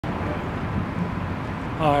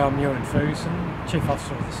Hi, I'm Euan Ferguson, Chief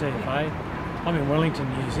Officer of the CFA. I'm in Wellington,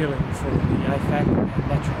 New Zealand for the AFAC and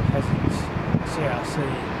Natural Hazards CRC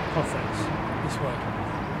conference this week.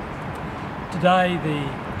 Today the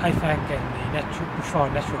AFAC and the Bushfire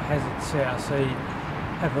and Natural Hazards CRC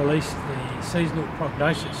have released the seasonal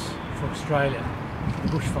prognosis for Australia, the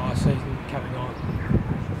bushfire season coming on.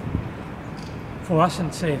 For us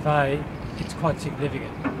in CFA, it's quite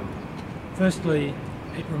significant. Firstly,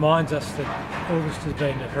 it reminds us that August has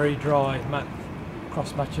been a very dry month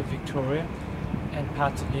across much of Victoria and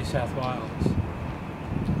parts of New South Wales.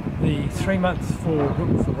 The 3 months forward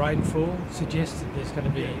look for rainfall suggests that there's going to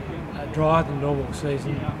be a drier than normal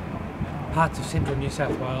season in parts of central New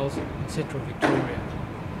South Wales and central Victoria,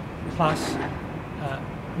 plus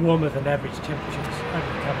warmer than average temperatures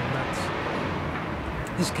over the coming months.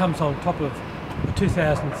 This comes on top of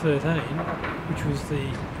 2013, which was the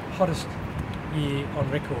hottest year on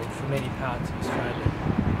record for many parts of Australia.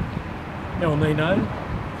 El Nino,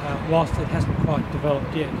 whilst it hasn't quite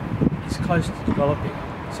developed yet, is close to developing,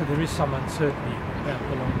 so there is some uncertainty about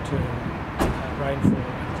the long-term rainfall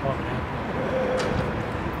and climate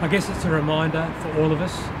outlook. I guess it's a reminder for all of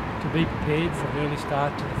us to be prepared for an early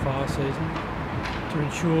start to the fire season, to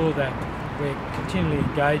ensure that we're continually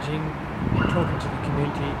engaging and talking to the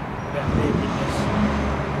community about their readiness,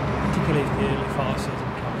 particularly as the early fire season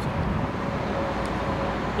comes on.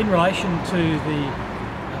 In relation to the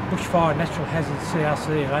Bushfire and Natural Hazards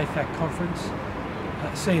CRC and AFAC conference,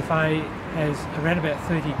 CFA has around about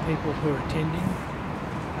 30 people who are attending.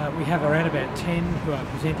 We have around about 10 who are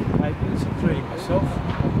presenting papers, including myself.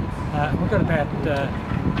 We've got about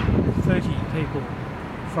 30 people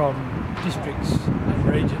from districts and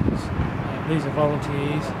regions. These are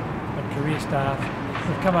volunteers and career staff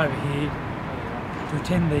who have come over here to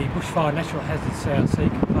attend the Bushfire and Natural Hazards CRC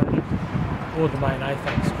component or the main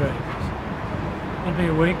AFAC streams. It'll be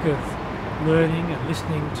a week of learning and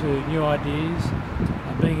listening to new ideas,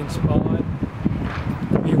 being inspired.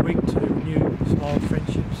 It'll be a week to renew some old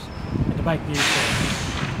friendships and to make new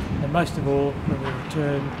friends. And most of all, when we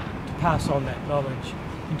return, to pass on that knowledge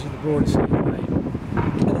into the broader CFA.